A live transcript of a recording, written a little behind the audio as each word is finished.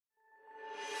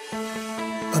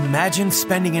Imagine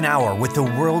spending an hour with the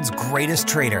world's greatest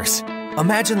traders.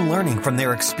 Imagine learning from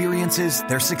their experiences,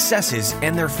 their successes,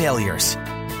 and their failures.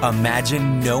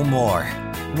 Imagine no more.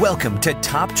 Welcome to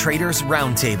Top Traders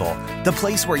Roundtable, the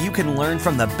place where you can learn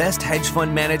from the best hedge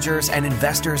fund managers and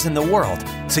investors in the world,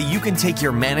 so you can take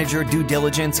your manager due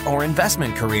diligence or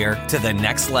investment career to the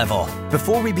next level.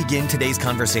 Before we begin today's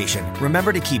conversation,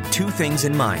 remember to keep two things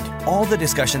in mind. All the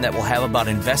discussion that we'll have about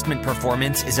investment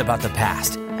performance is about the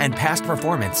past, and past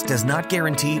performance does not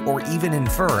guarantee or even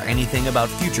infer anything about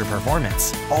future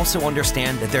performance. Also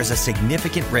understand that there's a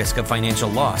significant risk of financial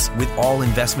loss with all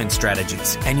investment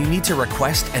strategies, and you need to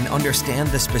request and understand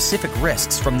the specific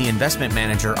risks from the investment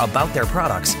manager about their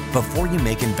products before you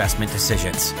make investment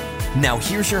decisions. Now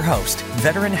here's your host,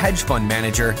 veteran hedge fund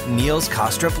manager Niels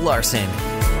Kostrup Larsen.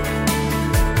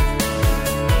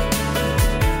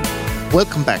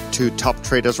 Welcome back to Top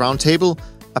Traders Roundtable,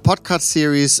 a podcast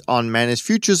series on managed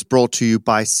futures brought to you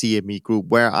by CME Group,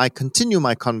 where I continue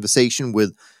my conversation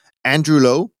with Andrew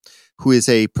Lo, who is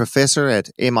a professor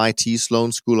at MIT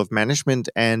Sloan School of Management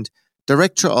and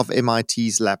director of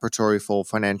MIT's Laboratory for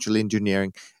Financial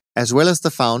Engineering, as well as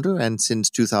the founder and since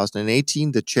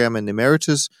 2018 the chairman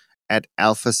emeritus at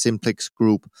Alpha Simplex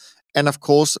Group, and of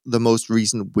course the most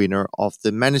recent winner of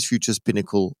the Managed Futures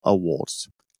Pinnacle Awards.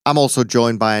 I'm also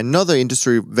joined by another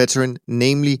industry veteran,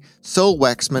 namely Lo Sol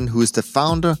Waksman, who is the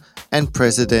founder and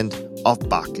president of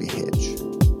Barclay Hedge.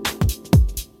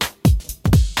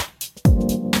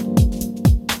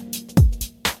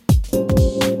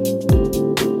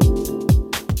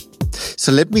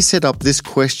 So let me set up this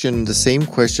question, the same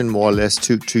question more or less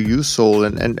to you, Sol.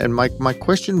 And my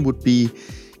question would be,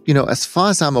 you know, as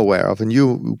far as I'm aware of, and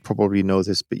you probably know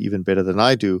this even better than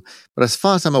I do, but as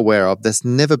far as I'm aware of, there's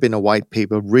never been a white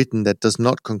paper written that does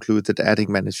not conclude that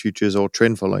adding managed futures or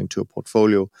trend following to a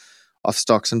portfolio of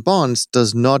stocks and bonds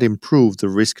does not improve the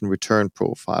risk and return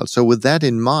profile. So with that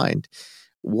in mind,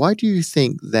 why do you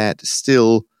think that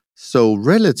still so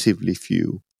relatively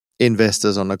few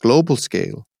investors on a global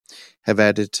scale have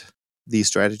added these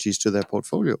strategies to their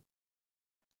portfolio?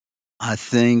 I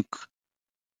think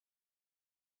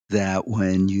that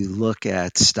when you look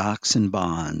at stocks and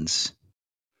bonds,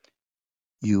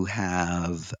 you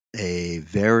have a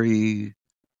very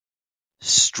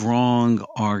strong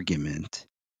argument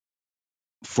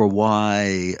for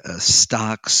why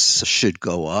stocks should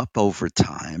go up over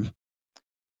time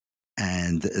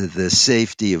and the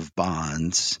safety of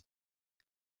bonds.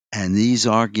 And these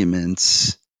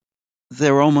arguments,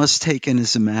 they're almost taken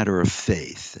as a matter of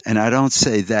faith. And I don't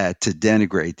say that to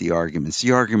denigrate the arguments.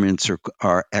 The arguments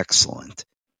are excellent.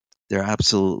 They're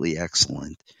absolutely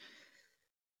excellent.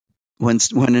 When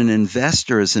an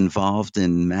investor is involved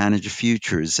in managed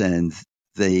futures and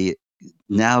they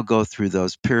now go through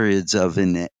those periods of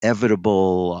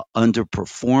inevitable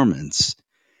underperformance,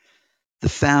 the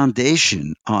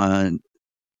foundation on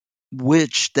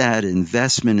which that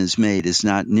investment is made is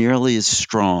not nearly as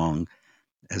strong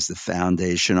as the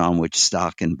foundation on which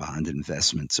stock and bond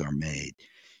investments are made.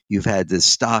 You've had the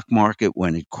stock market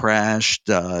when it crashed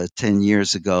 10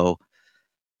 years ago.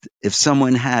 If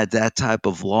someone had that type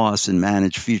of loss in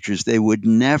managed futures, they would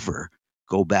never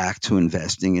go back to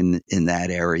investing in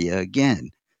that area again.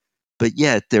 But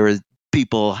yet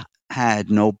people had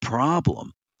no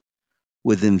problem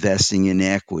with investing in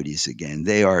equities again.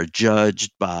 They are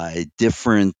judged by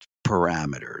different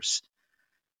parameters.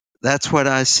 That's what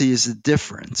I see as a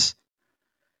difference.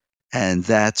 And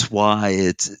that's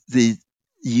why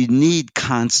you need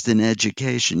constant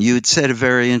education. You had said a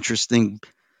very interesting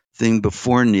thing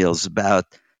before, Niels, about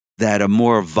that a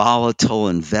more volatile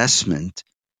investment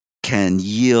can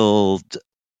yield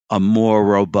a more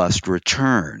robust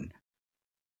return.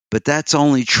 But that's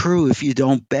only true if you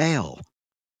don't bail.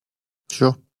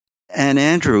 Sure. And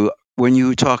Andrew, when you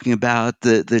were talking about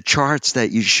the charts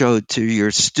that you showed to your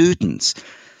students,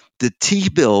 the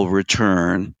T-bill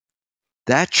return,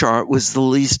 that chart was the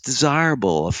least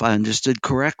desirable, if I understood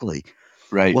correctly.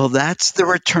 Right. Well, that's the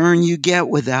return you get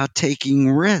without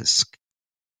taking risk.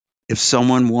 If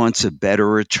someone wants a better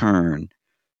return,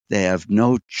 they have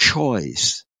no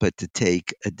choice but to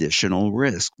take additional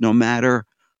risk, no matter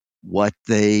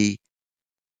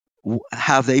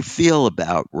how they feel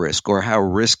about risk or how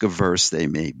risk averse they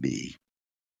may be.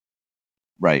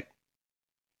 Right.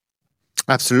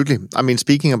 Absolutely. I mean,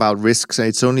 speaking about risks,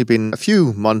 it's only been a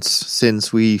few months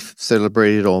since we've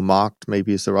celebrated or marked,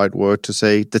 maybe is the right word to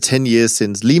say, the 10 years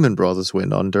since Lehman Brothers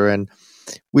went under, and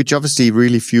which obviously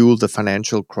really fueled the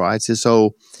financial crisis.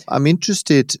 So I'm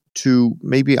interested to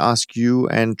maybe ask you,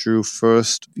 Andrew,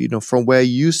 first, from where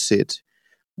you sit,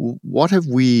 what have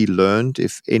we learned,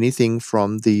 if anything,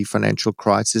 from the financial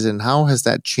crisis, and how has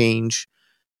that changed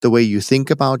the way you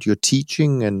think about your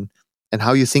teaching and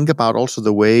how you think about also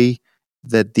the way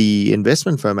that the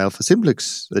investment firm Alpha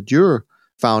Simplex that you're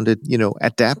founded,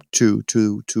 adapt to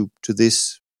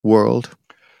this world?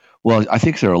 Well, I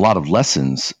think there are a lot of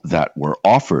lessons that were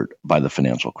offered by the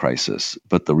financial crisis,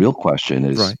 but the real question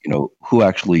is, Right. Who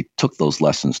actually took those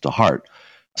lessons to heart?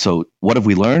 So what have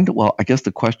we learned? Well, I guess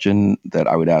the question that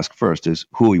I would ask first is,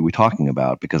 who are we talking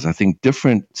about? Because I think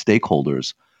different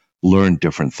stakeholders learn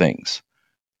different things.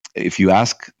 If you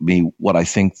ask me what I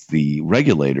think the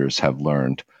regulators have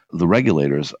learned, the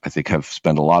regulators, I think, have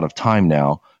spent a lot of time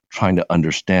now trying to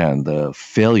understand the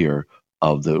failure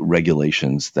of the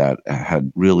regulations that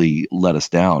had really let us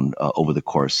down over the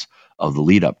course of the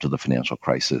lead up to the financial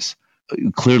crisis.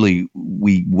 Clearly,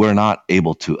 we were not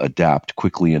able to adapt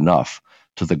quickly enough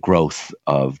to the growth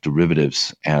of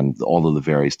derivatives and all of the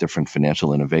various different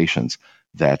financial innovations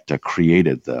that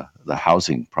created the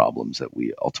housing problems that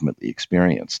we ultimately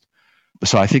experienced.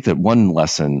 So I think that one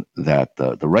lesson that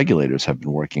the regulators have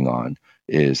been working on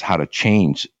is how to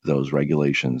change those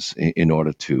regulations in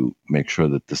order to make sure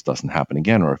that this doesn't happen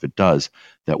again, or if it does,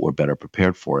 that we're better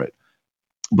prepared for it.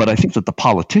 But I think that the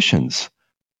politicians,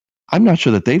 I'm not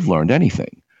sure that they've learned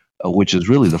anything, which is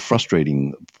really the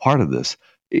frustrating part of this.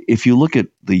 If you look at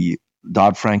the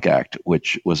Dodd-Frank Act,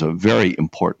 which was a very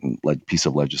important piece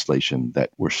of legislation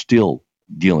that we're still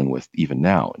dealing with even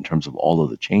now in terms of all of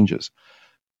the changes,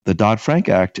 the Dodd-Frank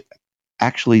Act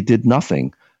actually did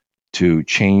nothing to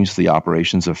change the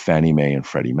operations of Fannie Mae and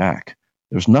Freddie Mac.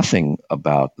 There's nothing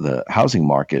about the housing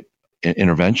market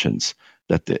interventions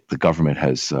that the government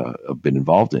has been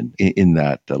involved in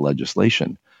that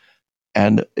legislation.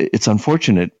 And it's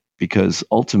unfortunate because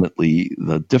ultimately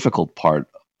the difficult part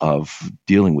of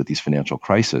dealing with these financial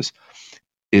crises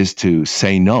is to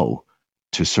say no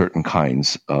to certain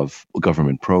kinds of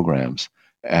government programs.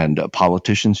 And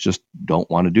politicians just don't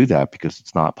want to do that because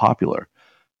it's not popular.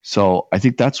 So I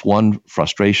think that's one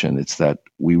frustration. It's that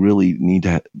we really need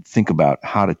to think about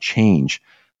how to change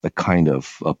the kind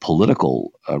of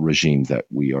political regime that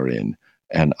we are in.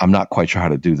 And I'm not quite sure how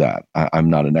to do that. I'm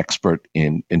not an expert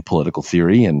in political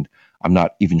theory, and I'm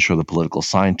not even sure the political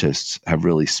scientists have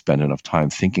really spent enough time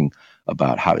thinking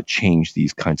about how to change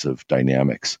these kinds of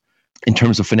dynamics. In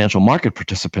terms of financial market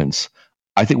participants,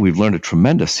 I think we've learned a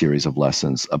tremendous series of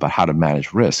lessons about how to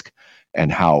manage risk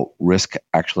and how risk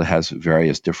actually has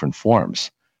various different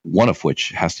forms, one of which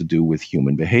has to do with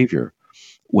human behavior.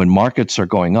 When markets are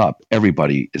going up,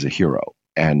 everybody is a hero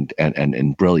and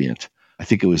brilliant. I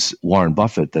think it was Warren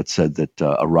Buffett that said that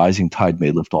a rising tide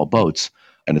may lift all boats,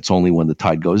 and it's only when the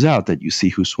tide goes out that you see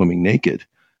who's swimming naked.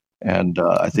 And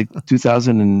I think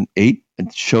 2008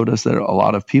 showed us that a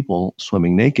lot of people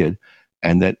swimming naked,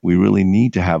 and that we really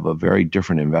need to have a very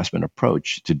different investment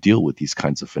approach to deal with these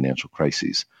kinds of financial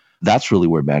crises. That's really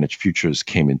where managed futures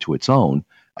came into its own,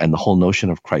 and the whole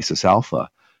notion of crisis alpha.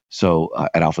 So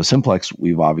at Alpha Simplex,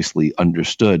 we've obviously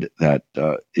understood that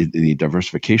the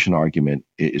diversification argument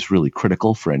is really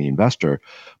critical for any investor,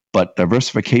 but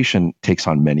diversification takes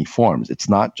on many forms. It's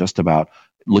not just about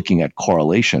looking at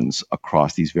correlations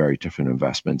across these very different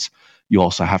investments. You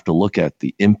also have to look at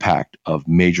the impact of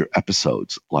major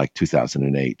episodes like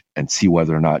 2008 and see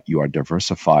whether or not you are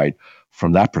diversified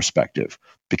from that perspective.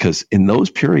 Because in those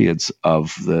periods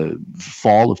of the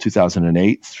fall of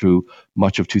 2008 through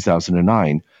much of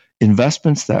 2009,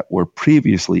 investments that were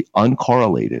previously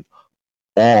uncorrelated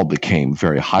all became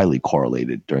very highly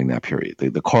correlated during that period.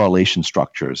 The correlation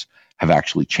structures have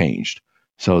actually changed.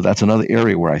 So that's another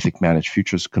area where I think managed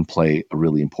futures can play a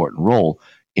really important role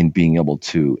in being able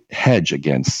to hedge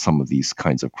against some of these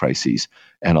kinds of crises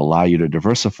and allow you to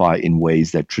diversify in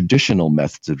ways that traditional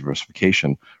methods of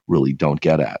diversification really don't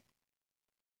get at.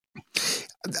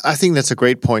 I think that's a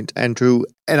great point, Andrew.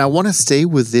 And I want to stay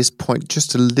with this point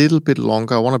just a little bit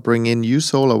longer. I want to bring in you,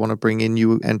 Sol. I want to bring in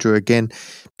you, Andrew, again,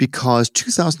 because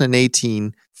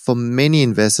 2018 for many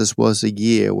investors was a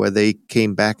year where they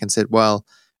came back and said, well,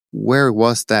 where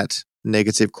was that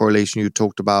negative correlation you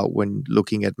talked about when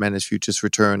looking at managed futures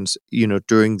returns,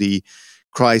 during the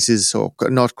crisis, or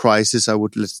not crisis,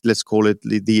 let's call it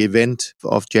the event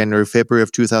of January, February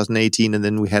of 2018. And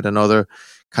then we had another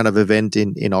kind of event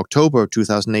in October of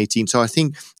 2018. So I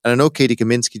think, and I know Katie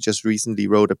Kaminsky just recently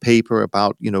wrote a paper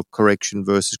about, correction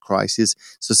versus crisis.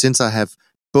 So since I have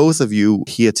both of you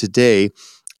here today,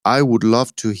 I would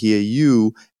love to hear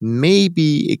you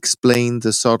maybe explain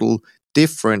the subtle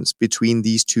difference between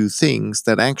these two things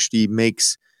that actually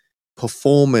makes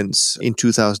performance in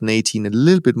 2018 a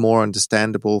little bit more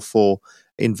understandable for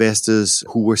investors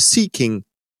who were seeking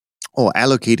or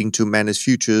allocating to managed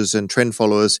futures and trend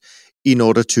followers in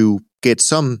order to get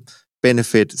some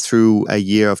benefit through a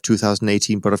year of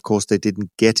 2018, but of course they didn't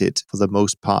get it for the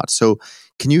most part. So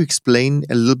can you explain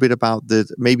a little bit about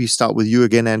maybe start with you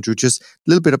again, Andrew, just a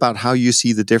little bit about how you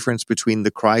see the difference between the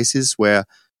crisis where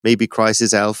maybe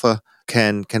crisis alpha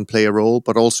can play a role,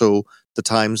 but also the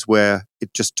times where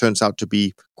it just turns out to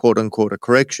be quote unquote a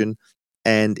correction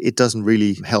and it doesn't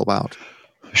really help out?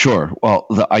 Sure. Well,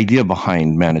 the idea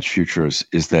behind managed futures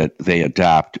is that they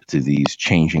adapt to these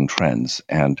changing trends.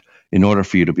 And in order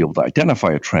for you to be able to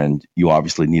identify a trend, you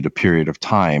obviously need a period of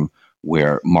time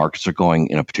where markets are going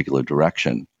in a particular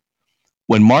direction.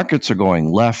 When markets are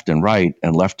going left and right,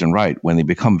 when they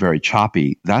become very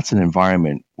choppy, that's an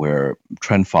environment where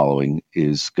trend following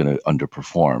is going to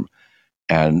underperform.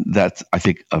 And that's, I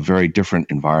think, a very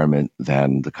different environment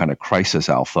than the kind of crisis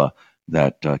alpha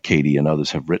that Katie and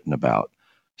others have written about.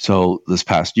 So this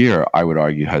past year, I would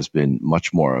argue, has been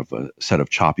much more of a set of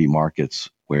choppy markets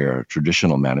where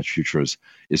traditional managed futures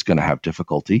is going to have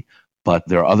difficulty. But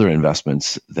there are other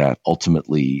investments that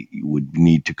ultimately would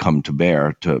need to come to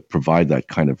bear to provide that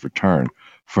kind of return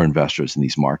for investors in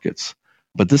these markets.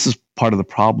 But this is part of the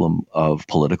problem of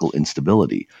political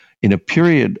instability. In a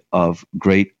period of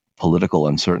great political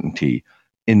uncertainty,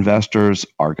 investors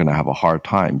are going to have a hard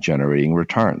time generating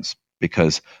returns.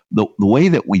 Because the way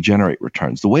that we generate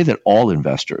returns, the way that all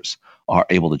investors are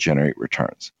able to generate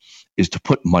returns, is to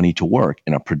put money to work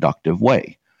in a productive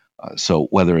way. So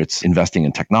whether it's investing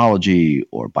in technology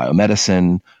or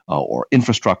biomedicine or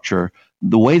infrastructure,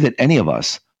 the way that any of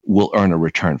us will earn a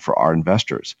return for our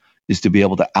investors is to be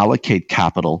able to allocate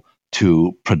capital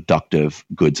to productive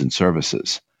goods and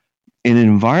services. In an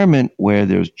environment where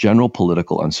there's general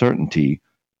political uncertainty,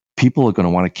 people are going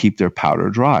to want to keep their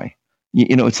powder dry.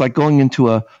 You know, it's like going into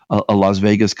a Las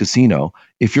Vegas casino.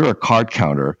 If you're a card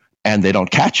counter and they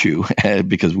don't catch you,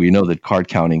 because we know that card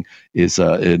counting is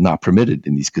not permitted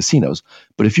in these casinos.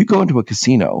 But if you go into a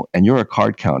casino and you're a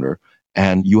card counter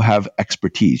and you have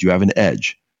expertise, you have an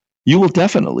edge, you will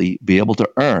definitely be able to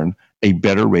earn a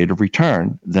better rate of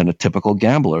return than a typical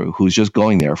gambler who's just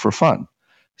going there for fun.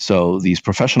 So these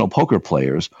professional poker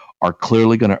players are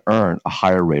clearly going to earn a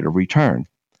higher rate of return.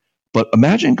 But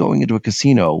imagine going into a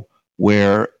casino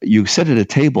where you sit at a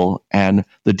table and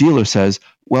the dealer says,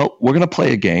 well, we're going to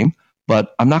play a game,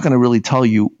 but I'm not going to really tell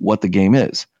you what the game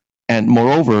is. And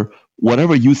moreover,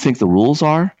 whatever you think the rules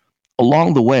are,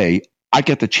 along the way, I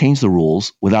get to change the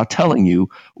rules without telling you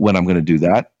when I'm going to do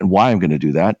that and why I'm going to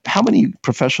do that. How many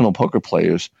professional poker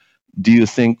players do you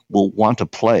think will want to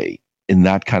play in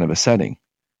that kind of a setting?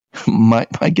 My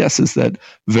guess is that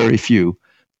very few.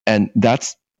 And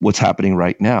that's what's happening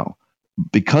right now.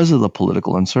 Because of the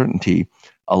political uncertainty,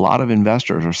 a lot of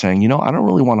investors are saying, I don't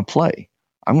really want to play.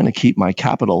 I'm going to keep my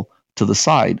capital to the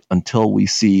side until we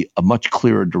see a much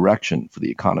clearer direction for the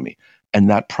economy. And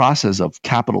that process of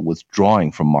capital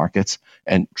withdrawing from markets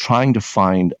and trying to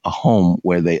find a home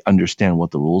where they understand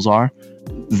what the rules are,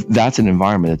 that's an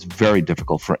environment that's very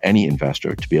difficult for any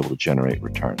investor to be able to generate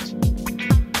returns.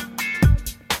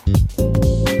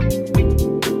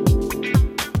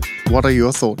 What are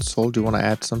your thoughts, Sol? Do you want to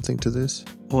add something to this?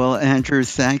 Well, Andrew,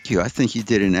 thank you. I think you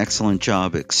did an excellent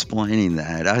job explaining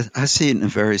that. I see it in a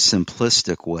very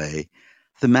simplistic way.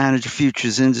 The managed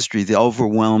futures industry, the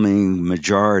overwhelming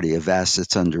majority of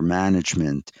assets under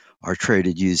management are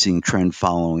traded using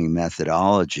trend-following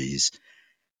methodologies.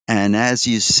 And as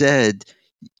you said,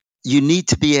 you need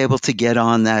to be able to get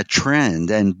on that trend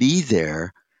and be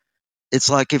there. It's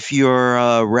like if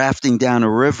you're rafting down a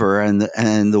river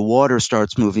and the water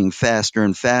starts moving faster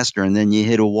and faster, and then you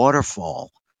hit a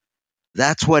waterfall.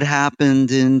 That's what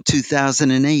happened in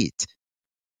 2008.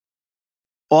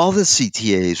 All the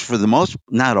CTAs,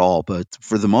 not all, but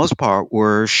for the most part,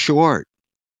 were short.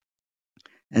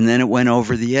 And then it went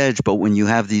over the edge. But when you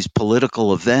have these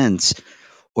political events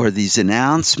or these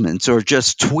announcements or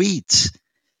just tweets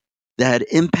that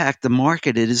impact the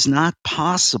market, it is not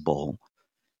possible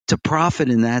to profit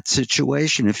in that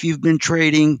situation. If you've been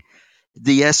trading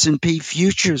the S&P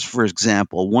futures, for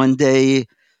example, one day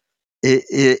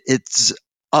it's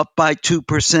up by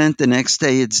 2%, the next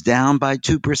day it's down by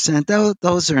 2%.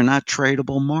 Those are not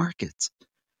tradable markets.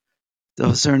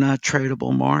 Those are not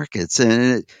tradable markets.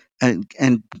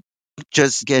 And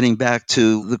just getting back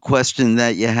to the question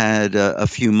that you had a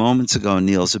few moments ago,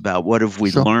 Niels, about what have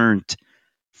we learned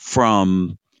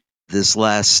from this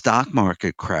last stock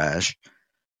market crash,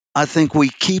 I think we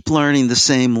keep learning the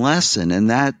same lesson. And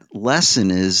that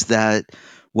lesson is that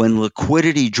when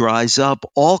liquidity dries up,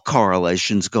 all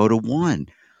correlations go to one.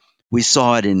 We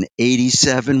saw it in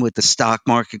 87 with the stock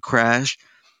market crash.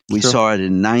 We Sure. saw it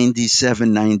in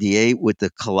 97, 98 with the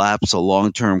collapse of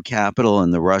long-term capital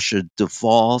and the Russia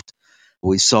default.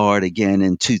 We saw it again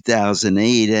in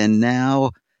 2008. And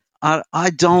now I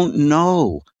don't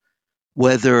know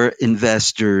whether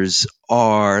investors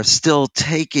are still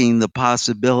taking the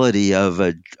possibility of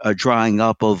a drying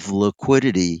up of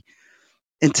liquidity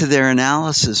into their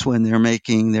analysis when they're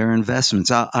making their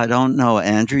investments. I don't know.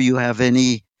 Andrew, you have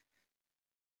any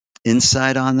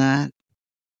insight on that?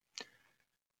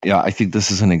 Yeah, I think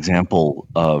this is an example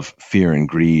of fear and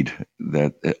greed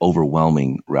that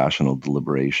overwhelming rational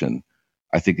deliberation.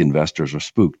 I think investors are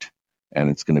spooked,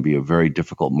 and it's going to be a very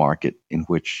difficult market in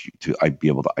which to be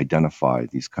able to identify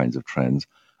these kinds of trends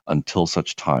until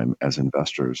such time as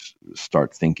investors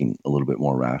start thinking a little bit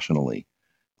more rationally.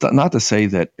 Not to say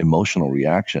that emotional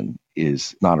reaction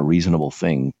is not a reasonable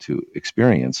thing to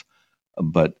experience,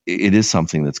 but it is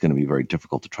something that's going to be very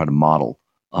difficult to try to model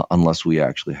unless we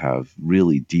actually have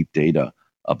really deep data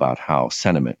about how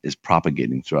sentiment is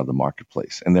propagating throughout the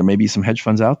marketplace. And there may be some hedge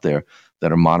funds out there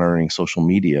that are monitoring social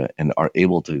media and are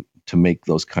able to make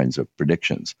those kinds of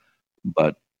predictions.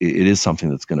 But it is something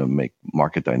that's going to make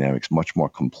market dynamics much more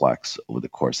complex over the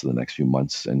course of the next few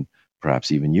months and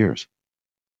perhaps even years.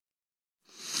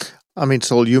 I mean,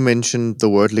 Sol, you mentioned the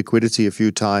word liquidity a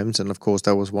few times, and of course,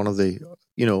 that was one of the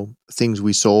things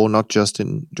we saw not just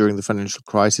during the financial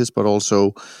crisis, but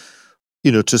also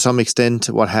to some extent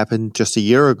what happened just a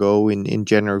year ago in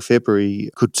January, February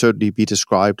could certainly be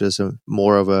described as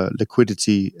more of a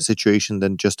liquidity situation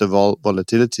than just a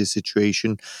volatility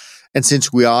situation. And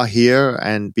since we are here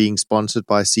and being sponsored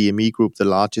by CME Group, the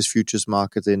largest futures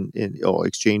market or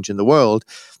exchange in the world,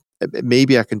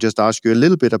 maybe I can just ask you a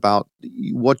little bit about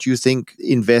what you think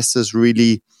investors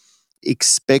really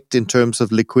expect in terms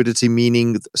of liquidity,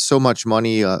 meaning so much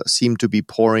money seem to be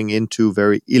pouring into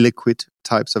very illiquid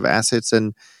types of assets.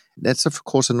 And that's, of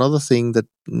course, another thing that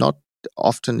not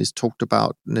often is talked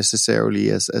about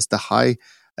necessarily as the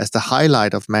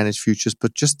highlight of managed futures,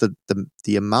 but just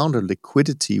the amount of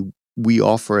liquidity we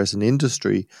offer as an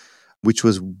industry, which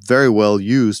was very well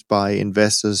used by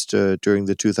investors during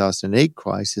the 2008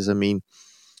 crisis. I mean,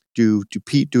 do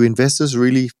investors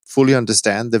really fully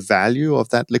understand the value of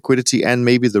that liquidity and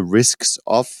maybe the risks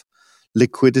of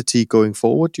liquidity going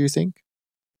forward, do you think?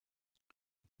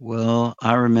 Well,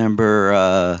 I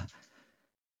remember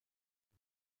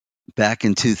back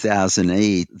in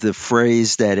 2008, the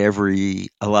phrase that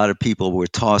a lot of people were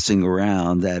tossing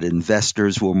around, that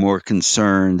investors were more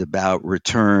concerned about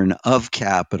return of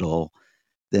capital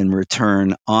than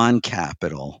return on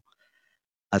capital.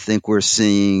 I think we're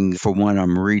seeing, from what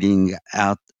I'm reading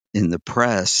out in the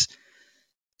press,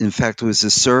 in fact, it was a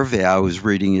survey, I was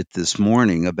reading it this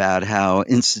morning, about how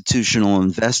institutional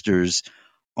investors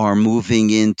are moving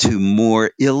into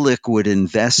more illiquid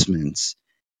investments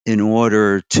in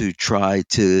order to try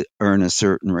to earn a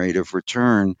certain rate of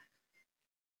return.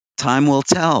 Time will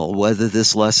tell whether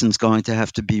this lesson's going to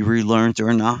have to be relearned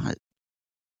or not.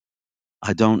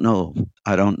 I don't know.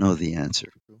 I don't know the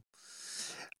answer.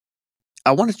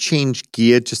 I want to change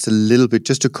gear just a little bit,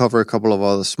 just to cover a couple of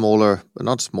other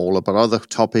other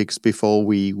topics before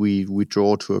we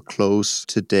draw to a close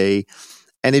today.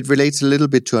 And it relates a little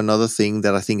bit to another thing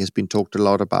that I think has been talked a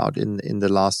lot about in the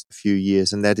last few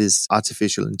years, and that is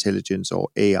artificial intelligence, or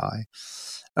AI.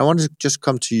 I want to just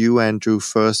come to you, Andrew,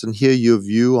 first and hear your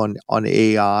view on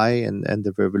AI and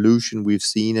the revolution we've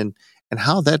seen and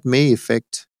how that may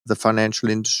affect the financial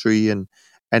industry and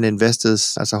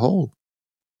investors as a whole.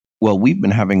 Well, we've been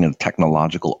having a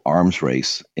technological arms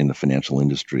race in the financial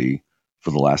industry for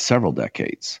the last several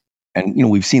decades. And,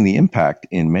 we've seen the impact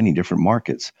in many different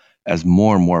markets as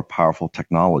more and more powerful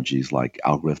technologies like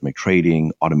algorithmic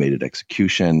trading, automated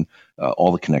execution,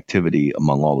 all the connectivity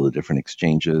among all of the different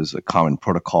exchanges, common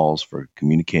protocols for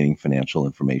communicating financial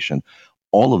information.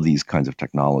 All of these kinds of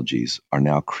technologies are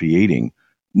now creating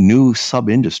new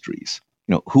sub-industries.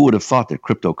 Who would have thought that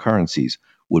cryptocurrencies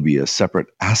would be a separate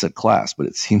asset class, but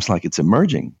it seems like it's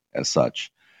emerging as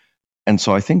such. And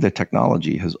so I think that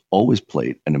technology has always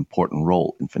played an important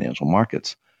role in financial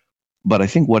markets. But I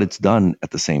think what it's done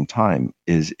at the same time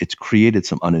is it's created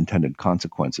some unintended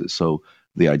consequences. So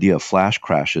the idea of flash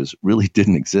crashes really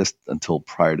didn't exist until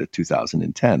prior to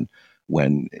 2010,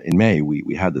 when in May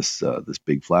we had this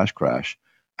big flash crash.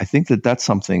 I think that that's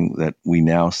something that we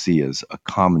now see as a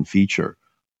common feature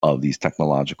of these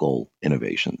technological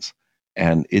innovations.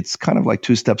 And it's kind of like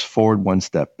two steps forward, one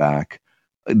step back.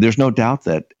 There's no doubt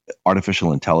that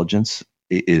artificial intelligence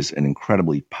is an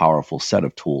incredibly powerful set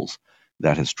of tools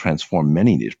that has transformed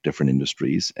many different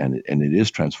industries, and it is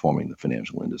transforming the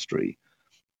financial industry.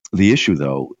 The issue,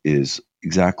 though, is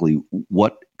exactly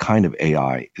what kind of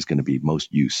AI is going to be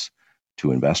most use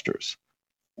to investors.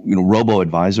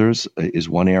 Robo-advisors is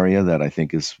one area that I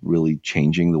think is really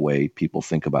changing the way people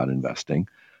think about investing.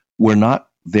 We're not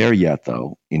there yet,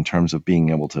 though, in terms of being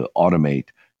able to automate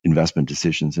investment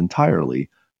decisions entirely,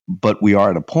 but we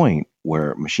are at a point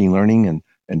where machine learning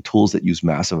and tools that use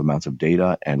massive amounts of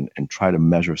data and try to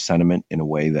measure sentiment in a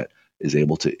way that is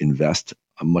able to invest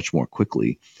much more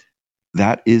quickly,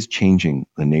 that is changing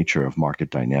the nature of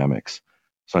market dynamics.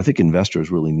 So I think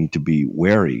investors really need to be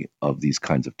wary of these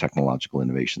kinds of technological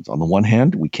innovations. On the one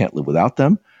hand, we can't live without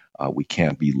them. We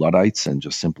can't be Luddites and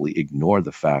just simply ignore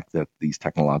the fact that these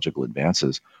technological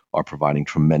advances are providing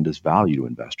tremendous value to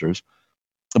investors.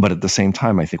 But at the same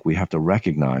time, I think we have to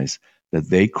recognize that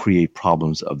they create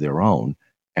problems of their own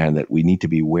and that we need to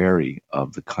be wary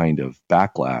of the kind of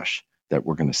backlash that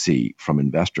we're going to see from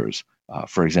investors.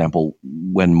 For example,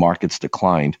 when markets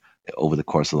declined over the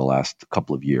course of the last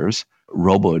couple of years,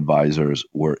 robo-advisors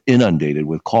were inundated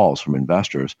with calls from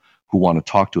investors who want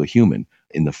to talk to a human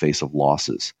in the face of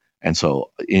losses. And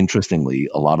so, interestingly,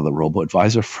 a lot of the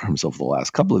robo-advisor firms over the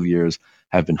last couple of years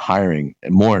have been hiring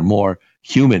more and more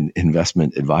human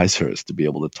investment advisors to be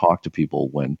able to talk to people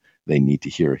when they need to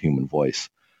hear a human voice.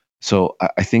 So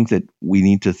I think that we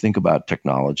need to think about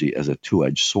technology as a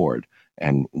two-edged sword,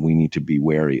 and we need to be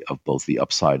wary of both the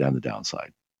upside and the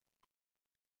downside.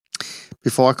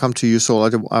 Before I come to you, Sol,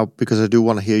 because I do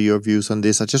want to hear your views on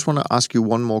this, I just want to ask you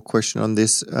one more question on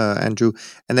this, Andrew,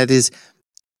 and that is,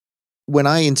 when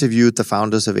I interviewed the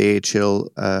founders of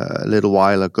AHL a little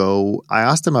while ago, I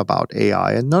asked them about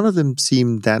AI, and none of them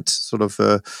seemed that sort of,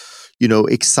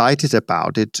 excited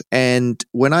about it. And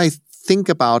when I think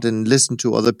about and listen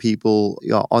to other people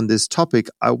on this topic,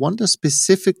 I wonder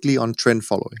specifically on trend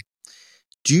following.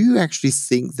 Do you actually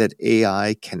think that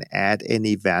AI can add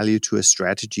any value to a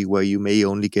strategy where you may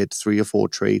only get 3 or 4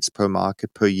 trades per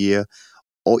market per year?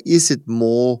 Or is it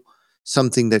more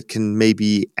something that can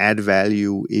maybe add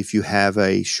value if you have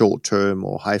a short-term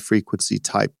or high-frequency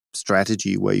type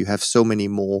strategy where you have so many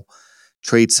more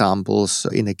trade samples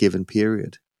in a given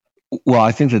period? Well,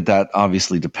 I think that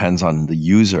obviously depends on the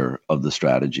user of the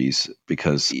strategies,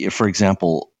 because if, for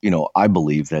example, I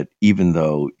believe that even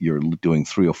though you're doing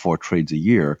 3 or 4 trades a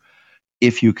year,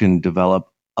 if you can develop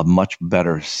a much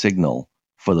better signal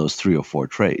for those 3 or 4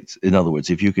 trades, in other words,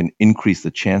 if you can increase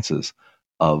the chances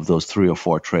of those 3 or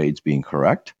 4 trades being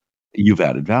correct, you've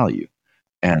added value.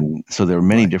 And so there are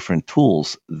many different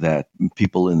tools that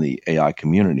people in the AI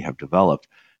community have developed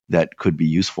that could be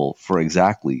useful for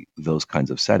exactly those kinds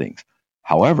of settings.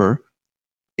 However,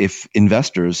 if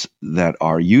investors that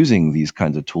are using these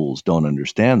kinds of tools don't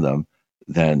understand them,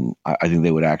 then I think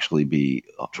they would actually be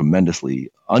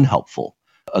tremendously unhelpful.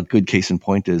 A good case in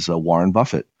point is Warren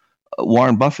Buffett.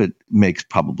 Warren Buffett makes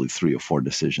probably 3 or 4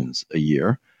 decisions a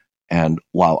year. And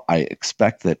while I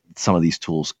expect that some of these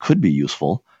tools could be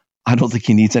useful, I don't think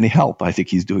he needs any help. I think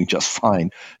he's doing just fine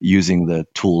using the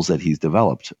tools that he's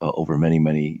developed over many,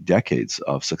 many decades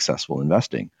of successful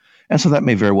investing. And so that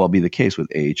may very well be the case with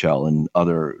AHL and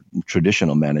other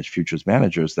traditional managed futures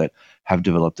managers that have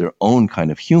developed their own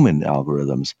kind of human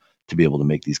algorithms to be able to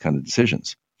make these kind of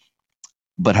decisions.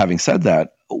 But having said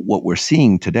that, what we're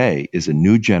seeing today is a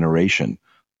new generation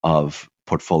of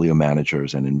portfolio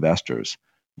managers and investors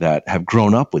that have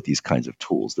grown up with these kinds of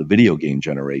tools, the video game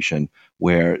generation,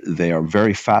 where they are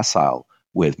very facile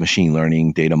with machine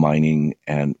learning, data mining,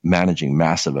 and managing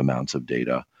massive amounts of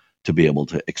data to be able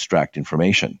to extract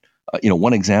information.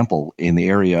 One example in the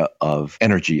area of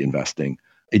energy investing,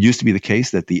 it used to be the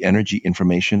case that the Energy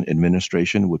Information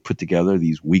Administration would put together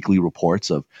these weekly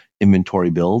reports of inventory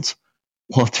builds.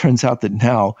 Well, it turns out that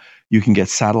now you can get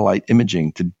satellite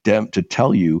imaging to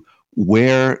tell you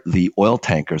where the oil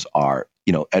tankers are,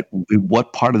 at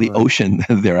what part of the ocean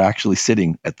they're actually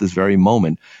sitting at this very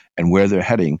moment and where they're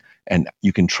heading. And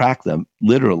you can track them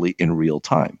literally in real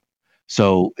time.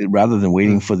 So rather than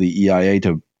waiting for the EIA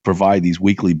to provide these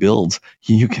weekly builds,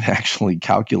 you can actually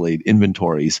calculate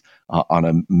inventories on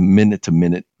a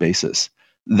minute-to-minute basis.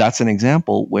 That's an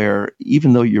example where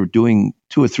even though you're doing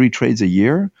 2 or 3 trades a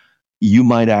year, you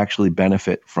might actually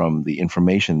benefit from the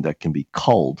information that can be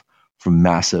culled from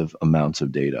massive amounts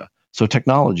of data. So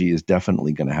technology is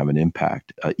definitely going to have an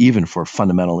impact, even for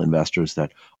fundamental investors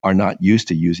that are not used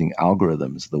to using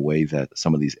algorithms the way that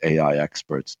some of these AI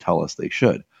experts tell us they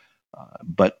should.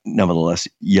 But nevertheless,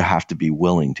 you have to be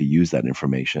willing to use that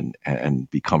information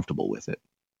and be comfortable with it.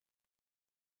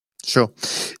 Sure.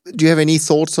 Do you have any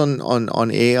thoughts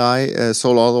on AI,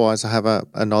 Sol? Otherwise, I have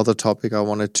another topic I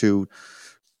wanted to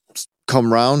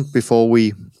come round before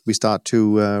we start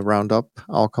to round up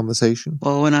our conversation?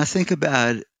 Well, when I think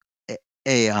about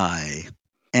AI,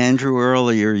 Andrew,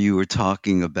 earlier you were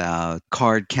talking about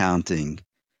card counting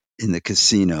in the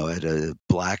casino at a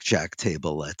blackjack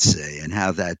table, let's say, and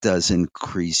how that does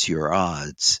increase your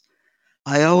odds.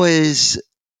 I always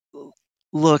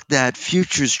looked at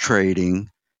futures trading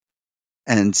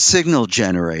and signal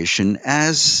generation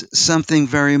as something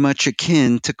very much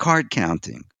akin to card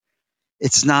counting.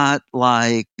 It's not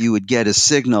like you would get a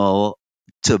signal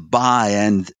to buy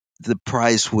and the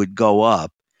price would go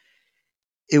up.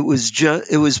 It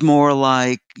was more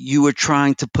like you were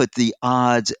trying to put the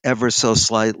odds ever so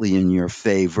slightly in your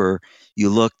favor. You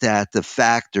looked at the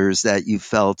factors that you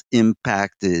felt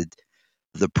impacted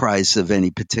the price of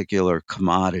any particular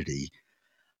commodity.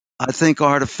 I think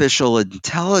artificial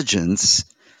intelligence,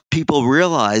 people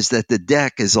realize that the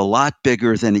deck is a lot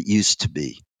bigger than it used to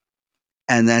be,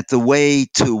 and that the way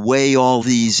to weigh all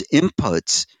these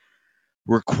inputs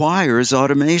requires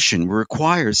automation,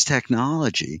 requires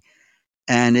technology.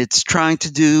 And it's trying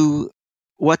to do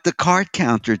what the card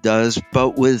counter does,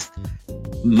 but with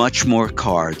much more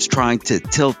cards, trying to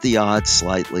tilt the odds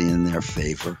slightly in their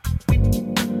favor.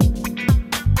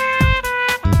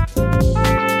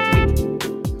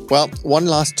 Well, one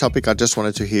last topic I just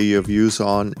wanted to hear your views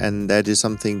on, and that is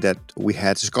something that we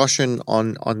had discussion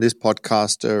on this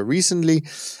podcast recently,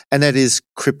 and that is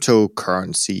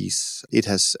cryptocurrencies. It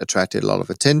has attracted a lot of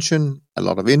attention, a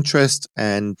lot of interest,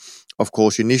 and of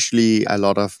course, initially a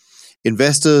lot of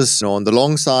investors on the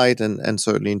long side, and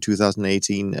certainly in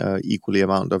 2018, equally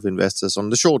amount of investors on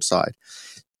the short side.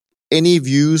 Any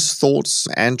views, thoughts,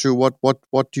 Andrew?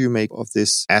 What do you make of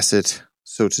this asset,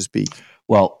 so to speak?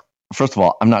 Well, first of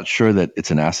all, I'm not sure that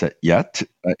it's an asset yet.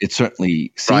 It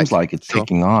certainly seems like it's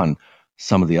taking on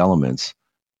some of the elements.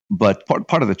 But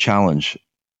part of the challenge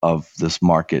of this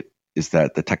market is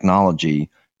that the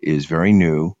technology is very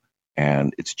new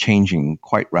and it's changing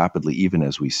quite rapidly even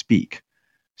as we speak.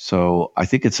 So I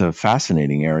think it's a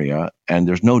fascinating area, and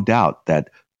there's no doubt that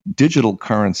digital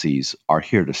currencies are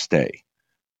here to stay.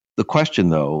 The question,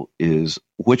 though, is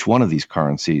which one of these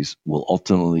currencies will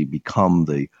ultimately become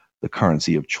the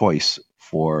currency of choice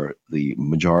for the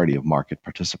majority of market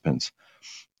participants.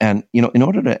 And, in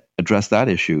order to address that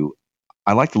issue,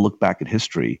 I like to look back at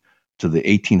history to the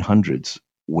 1800s,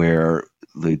 where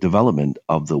the development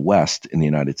of the West in the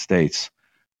United States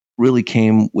really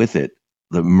came with it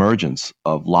the emergence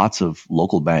of lots of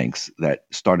local banks that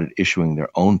started issuing their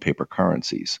own paper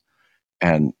currencies.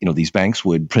 And, these banks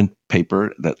would print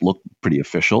paper that looked pretty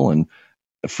official, and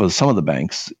for some of the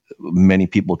banks, many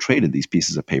people traded these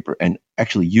pieces of paper and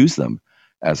actually used them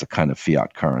as a kind of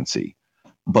fiat currency.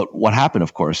 But what happened,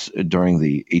 of course, during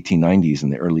the 1890s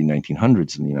and the early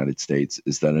 1900s in the United States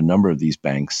is that a number of these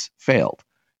banks failed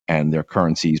and their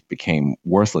currencies became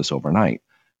worthless overnight.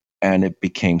 And it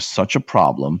became such a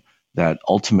problem that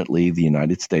ultimately the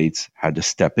United States had to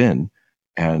step in,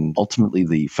 and ultimately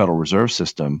the Federal Reserve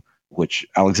System, which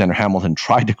Alexander Hamilton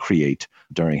tried to create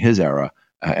during his era,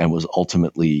 and was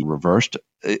ultimately reversed,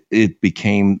 it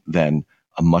became then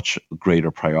a much greater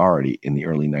priority in the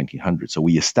early 1900s. So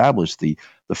we established the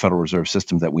Federal Reserve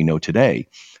System that we know today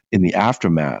in the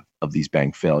aftermath of these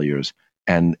bank failures.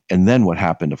 And then what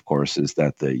happened, of course, is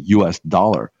that the US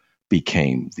dollar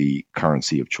became the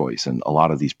currency of choice. And a lot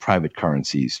of these private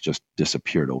currencies just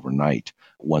disappeared overnight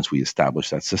once we established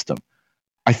that system.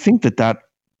 I think that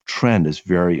trend is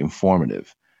very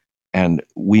informative. And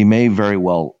we may very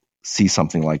well see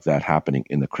something like that happening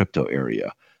in the crypto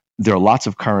area. There are lots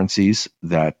of currencies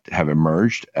that have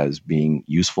emerged as being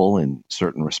useful in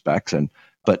certain respects,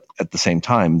 but at the same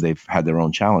time, they've had their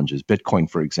own challenges. Bitcoin,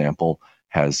 for example,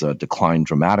 has declined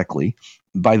dramatically.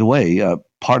 By the way,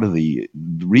 part of the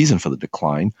reason for the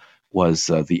decline was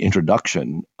the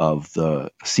introduction of the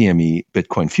CME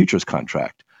Bitcoin futures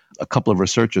contract. A couple of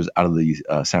researchers out of the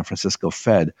San Francisco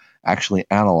Fed actually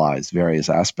analyzed various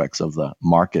aspects of the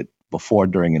market before,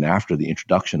 during, and after the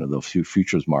introduction of those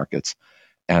futures markets.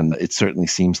 And it certainly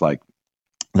seems like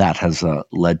that has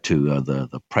led to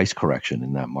the price correction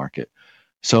in that market.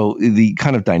 So the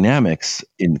kind of dynamics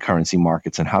in currency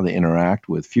markets and how they interact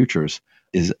with futures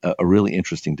is a really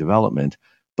interesting development.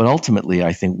 But ultimately,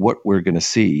 I think what we're going to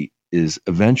see is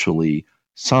eventually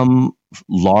some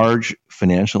large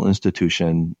financial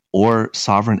institution or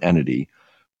sovereign entity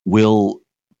will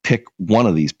pick one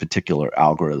of these particular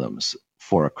algorithms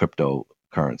for a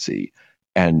cryptocurrency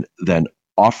and then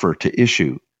offer to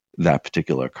issue that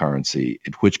particular currency,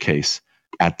 in which case,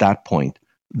 at that point,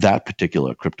 that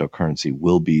particular cryptocurrency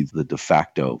will be the de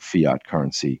facto fiat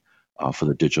currency for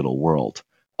the digital world.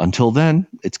 Until then,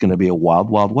 it's going to be a wild,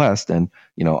 wild west. And,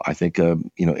 I think,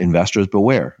 investors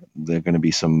beware. There are going to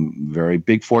be some very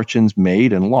big fortunes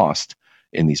made and lost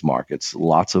in these markets.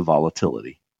 Lots of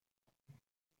volatility.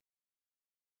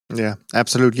 Yeah,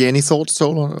 absolutely. Any thoughts,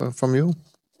 Sol, from you?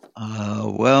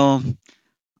 Well,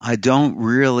 I don't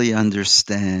really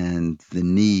understand the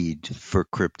need for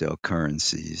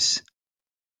cryptocurrencies.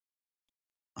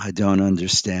 I don't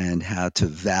understand how to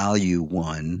value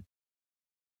one.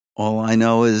 All I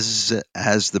know is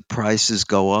as the prices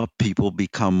go up, people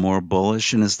become more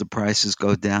bullish, and as the prices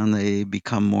go down, they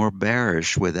become more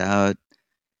bearish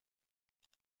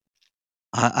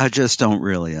I just don't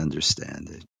really understand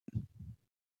it.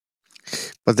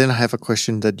 But then I have a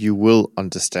question that you will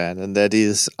understand, and that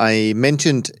is, I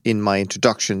mentioned in my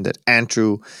introduction that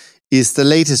Andrew is the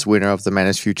latest winner of the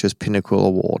Managed Futures Pinnacle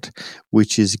Award,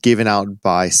 which is given out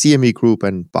by CME Group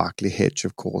and Barclay Hedge,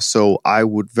 of course. So I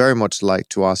would very much like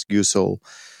to ask you, Sol,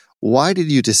 why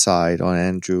did you decide on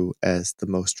Andrew as the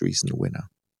most recent winner?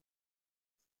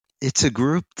 It's a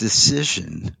group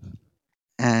decision.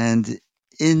 And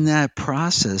in that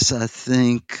process, I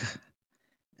think,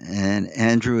 and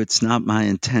Andrew, it's not my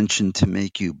intention to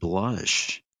make you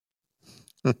blush,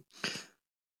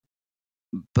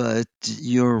 but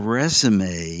your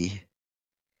resume,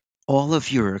 all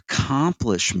of your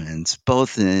accomplishments,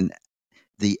 both in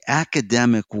the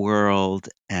academic world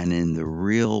and in the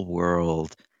real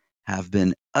world, have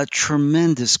been a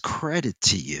tremendous credit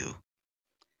to you.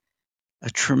 A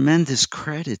tremendous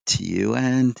credit to you.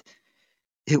 And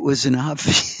it was an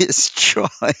obvious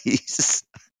choice.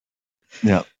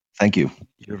 Yeah, thank you.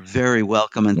 You're very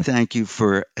welcome, and thank you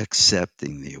for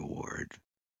accepting the award.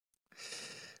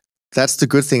 That's the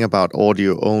good thing about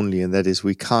audio only, and that is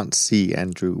we can't see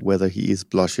Andrew, whether he is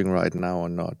blushing right now or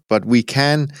not. But we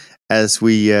can, as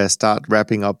we start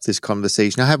wrapping up this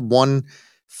conversation. I have one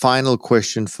final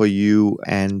question for you,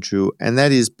 Andrew, and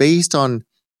that is based on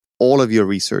all of your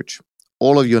research,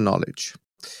 all of your knowledge.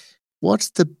 What's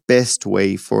the best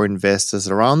way for investors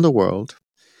around the world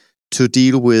to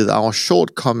deal with our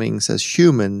shortcomings as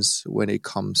humans when it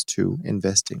comes to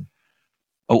investing?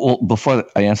 Oh, well, before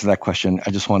I answer that question,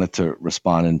 I just wanted to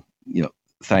respond and,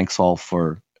 thanks all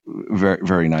for very,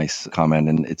 very nice comment.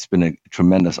 And it's been a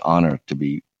tremendous honor to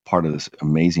be part of this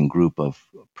amazing group of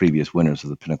previous winners of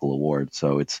the Pinnacle Award.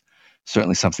 So it's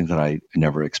certainly something that I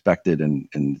never expected and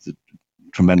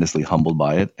tremendously humbled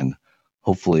by it. And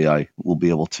hopefully I will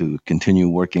be able to continue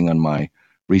working on my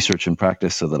research and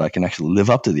practice so that I can actually live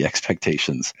up to the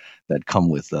expectations that come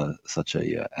with such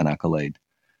an accolade.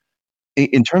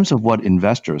 In terms of what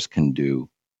investors can do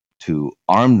to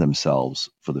arm themselves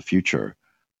for the future,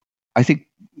 I think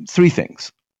three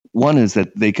things. One is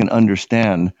that they can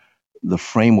understand the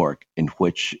framework in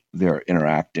which they're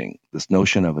interacting, this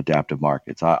notion of adaptive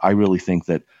markets. I really think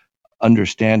that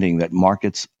understanding that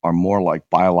markets are more like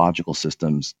biological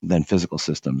systems than physical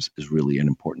systems is really an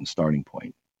important starting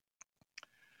point.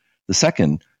 The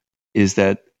second is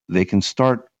that they can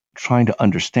start trying to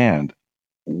understand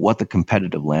what the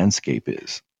competitive landscape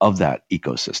is of that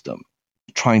ecosystem,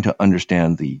 trying to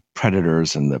understand the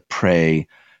predators and the prey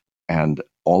and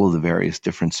all of the various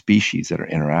different species that are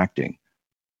interacting.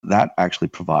 That actually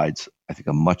provides, I think,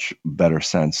 a much better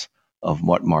sense of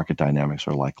what market dynamics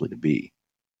are likely to be.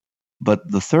 But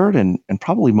the third and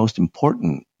probably most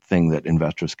important thing that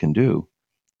investors can do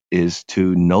is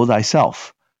to know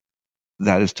thyself.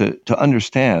 That is to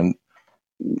understand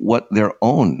what their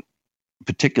own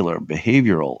particular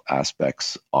behavioral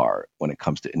aspects are when it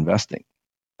comes to investing.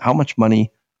 How much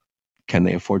money can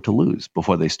they afford to lose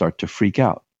before they start to freak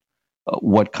out?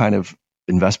 What kind of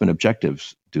investment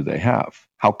objectives do they have?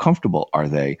 How comfortable are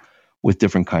they with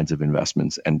different kinds of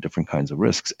investments and different kinds of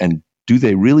risks? And do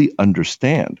they really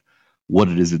understand what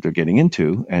it is that they're getting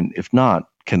into? And if not,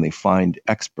 can they find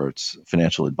experts,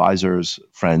 financial advisors,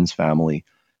 friends, family,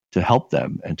 to help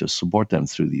them and to support them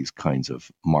through these kinds of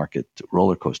market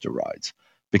roller coaster rides?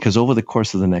 Because over the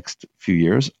course of the next few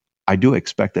years, I do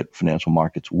expect that financial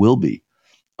markets will be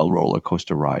a roller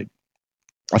coaster ride.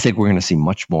 I think we're going to see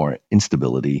much more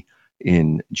instability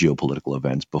in geopolitical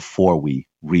events before we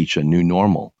reach a new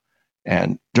normal.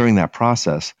 And during that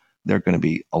process, there are going to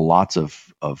be lots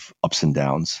of ups and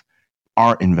downs.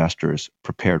 Are investors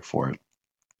prepared for it?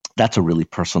 That's a really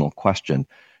personal question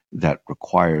that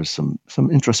requires some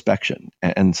introspection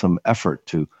and some effort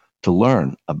to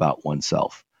learn about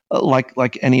oneself,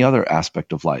 like any other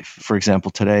aspect of life. For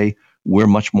example, today, we're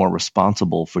much more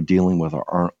responsible for dealing with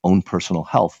our own personal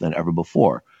health than ever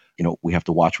before. We have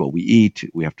to watch what we eat.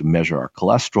 We have to measure our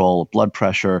cholesterol, blood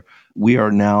pressure. We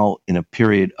are now in a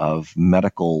period of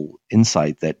medical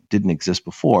insight that didn't exist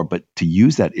before, but to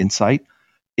use that insight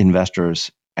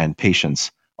investors and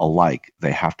patients alike,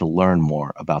 they have to learn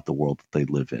more about the world that they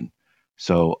live in.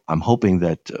 So I'm hoping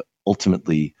that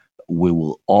ultimately we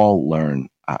will all learn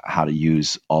how to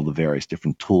use all the various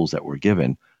different tools that we're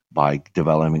given by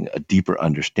developing a deeper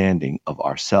understanding of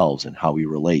ourselves and how we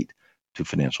relate to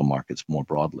financial markets more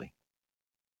broadly.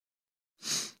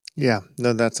 Yeah,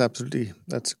 no,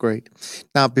 that's great.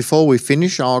 Now, before we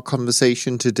finish our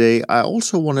conversation today, I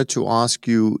also wanted to ask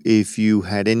you if you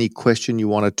had any question you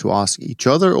wanted to ask each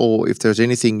other, or if there's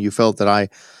anything you felt that I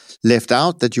left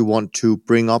out that you want to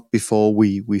bring up before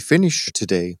we finish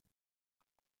today.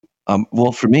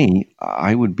 Well, for me,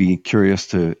 I would be curious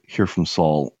to hear from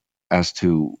Saul as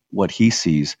to what he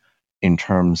sees in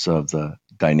terms of the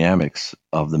dynamics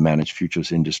of the managed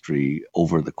futures industry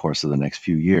over the course of the next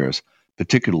few years,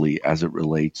 particularly as it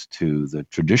relates to the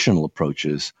traditional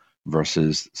approaches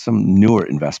versus some newer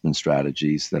investment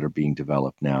strategies that are being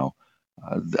developed now.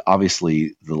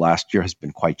 Obviously, the last year has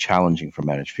been quite challenging for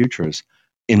managed futures.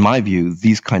 In my view,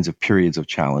 these kinds of periods of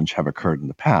challenge have occurred in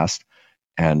the past,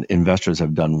 and investors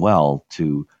have done well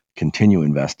to continue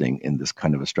investing in this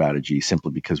kind of a strategy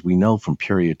simply because we know from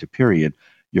period to period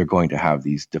you're going to have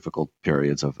these difficult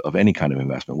periods of any kind of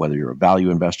investment, whether you're a value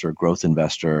investor, growth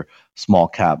investor, small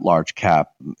cap, large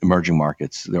cap, emerging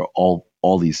markets. They're all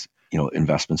these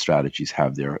investment strategies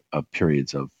have their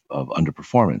periods of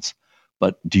underperformance.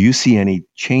 But do you see any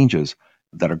changes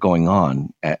that are going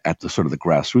on at the sort of the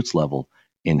grassroots level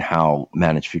in how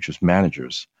managed futures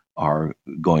managers are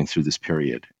going through this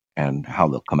period and how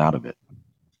they'll come out of it?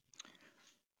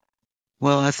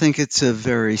 Well, I think it's a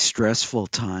very stressful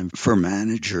time for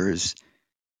managers.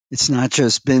 It's not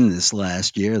just been this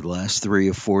last year. The last 3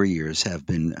 or 4 years have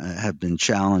been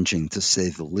challenging, to say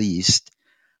the least.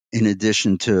 In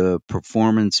addition to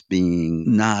performance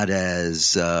being not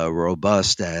as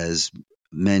robust as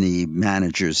many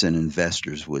managers and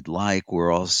investors would like,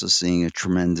 we're also seeing a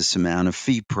tremendous amount of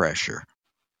fee pressure.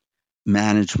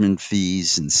 Management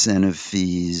fees, incentive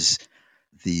fees,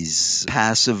 these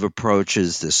passive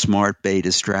approaches, the smart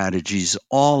beta strategies,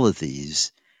 all of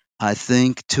these, I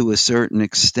think to a certain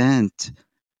extent,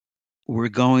 we're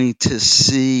going to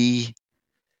see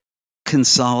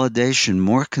consolidation,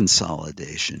 more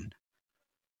consolidation.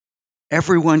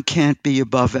 Everyone can't be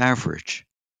above average.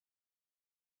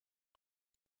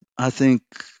 I think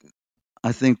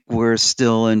we're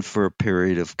still in for a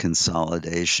period of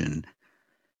consolidation,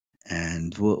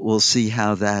 and we'll see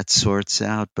how that sorts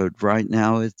out. But right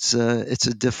now, it's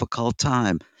a difficult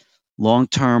time. Long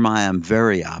term, I am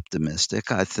very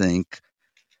optimistic. I think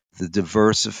the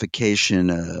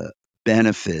diversification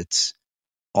benefits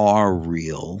are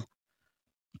real.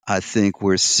 I think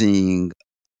we're seeing,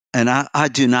 and I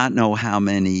do not know how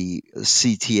many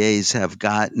CTAs have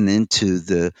gotten into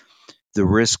the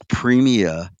risk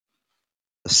premia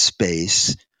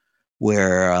space,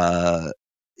 where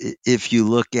if you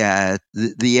look at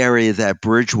the area that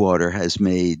Bridgewater has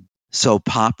made so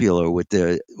popular with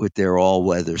their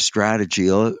all-weather strategy,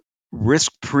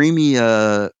 risk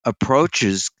premia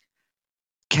approaches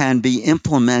can be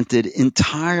implemented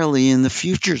entirely in the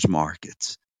futures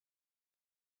markets.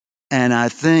 And I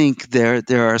think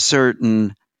there are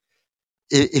certain,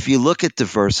 if you look at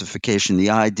diversification,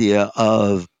 the idea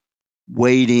of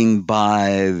weighting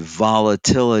by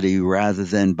volatility rather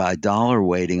than by dollar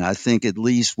weighting, I think at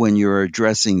least when you're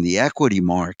addressing the equity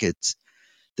markets,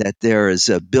 that there is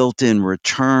a built-in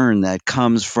return that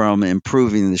comes from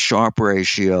improving the Sharpe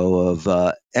ratio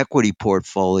of equity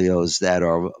portfolios that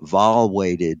are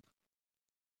vol-weighted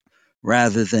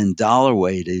rather than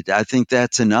dollar-weighted. I think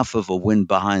that's enough of a win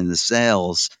behind the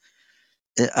sails.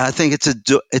 I think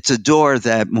it's a door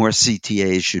that more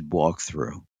CTAs should walk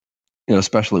through.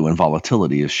 Especially when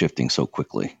volatility is shifting so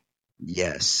quickly.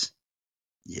 Yes.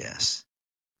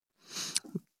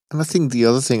 And I think the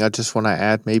other thing I just want to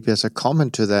add, maybe as a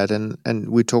comment to that, and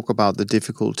we talk about the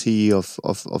difficulty of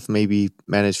maybe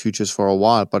managed futures for a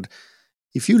while, but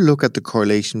if you look at the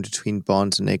correlation between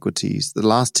bonds and equities, the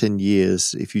last 10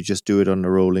 years, if you just do it on a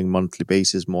rolling monthly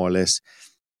basis, more or less,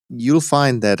 you'll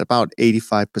find that about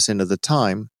 85% of the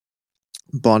time,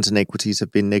 bonds and equities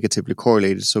have been negatively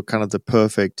correlated, so kind of the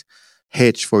perfect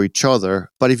hedge for each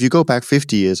other. But if you go back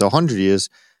 50 years or 100 years,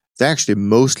 they're actually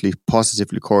mostly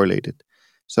positively correlated.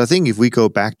 So I think if we go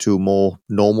back to more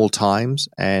normal times,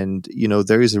 and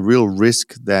there is a real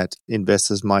risk that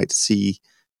investors might see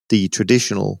the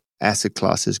traditional asset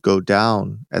classes go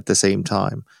down at the same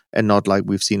time, and not like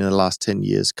we've seen in the last 10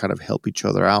 years kind of help each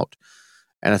other out.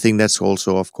 And I think that's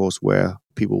also, of course, where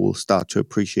people will start to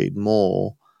appreciate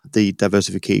more the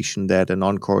diversification that an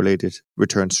uncorrelated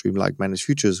return stream like managed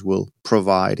futures will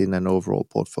provide in an overall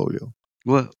portfolio.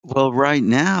 Well, right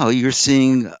now you're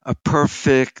seeing a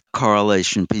perfect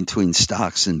correlation between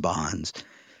stocks and bonds.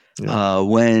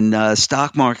 When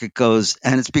stock market goes,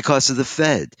 and it's because of the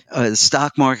Fed, the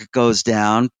stock market goes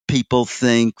down, people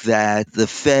think that the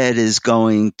Fed is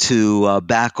going to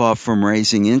back off from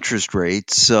raising interest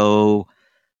rates, so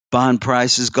bond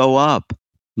prices go up.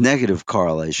 Negative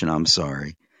correlation, I'm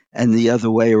sorry. And the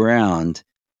other way around.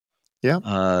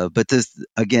 Yeah. But this,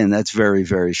 again, that's very,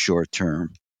 very short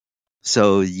term.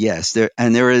 So yes,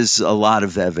 there is a lot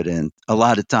of evidence, a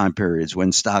lot of time periods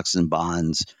when stocks and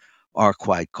bonds are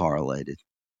quite correlated.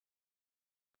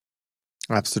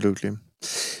 Absolutely.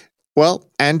 Well,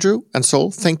 Andrew and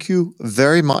Sol, thank you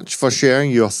very much for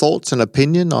sharing your thoughts and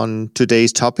opinion on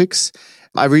today's topics.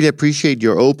 I really appreciate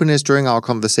your openness during our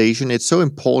conversation. It's so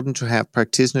important to have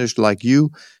practitioners like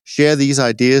you share these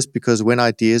ideas, because when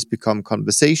ideas become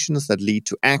conversations that lead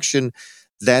to action,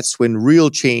 that's when real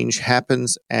change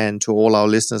happens. And to all our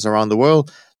listeners around the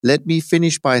world, let me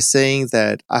finish by saying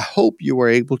that I hope you were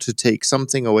able to take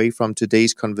something away from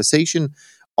today's conversation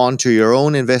onto your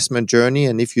own investment journey.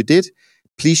 And if you did,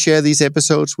 please share these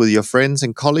episodes with your friends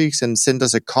and colleagues and send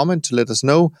us a comment to let us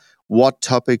know what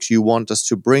topics you want us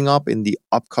to bring up in the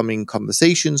upcoming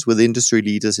conversations with industry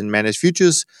leaders in managed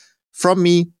futures. From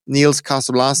me, Niels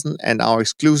Kastrup Larsen, and our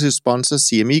exclusive sponsor,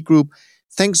 CME Group,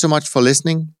 thanks so much for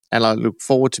listening, and I look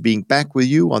forward to being back with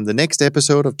you on the next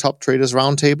episode of Top Traders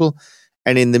Roundtable.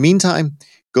 And in the meantime,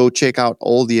 go check out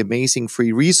all the amazing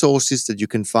free resources that you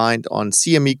can find on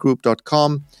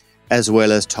cmegroup.com, as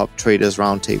well as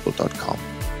toptradersroundtable.com.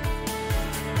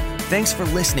 Thanks for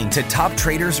listening to Top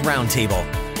Traders Roundtable.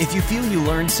 If you feel you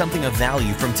learned something of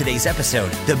value from today's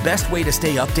episode, the best way to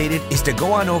stay updated is to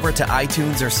go on over to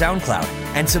iTunes or SoundCloud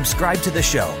and subscribe to the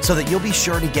show so that you'll be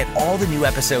sure to get all the new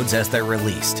episodes as they're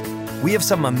released. We have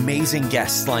some amazing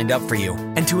guests lined up for you,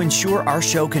 and to ensure our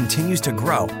show continues to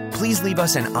grow, please leave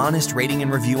us an honest rating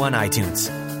and review on iTunes.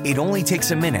 It only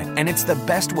takes a minute, and it's the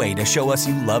best way to show us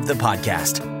you love the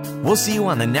podcast. We'll see you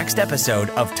on the next episode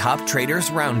of Top Traders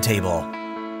Roundtable.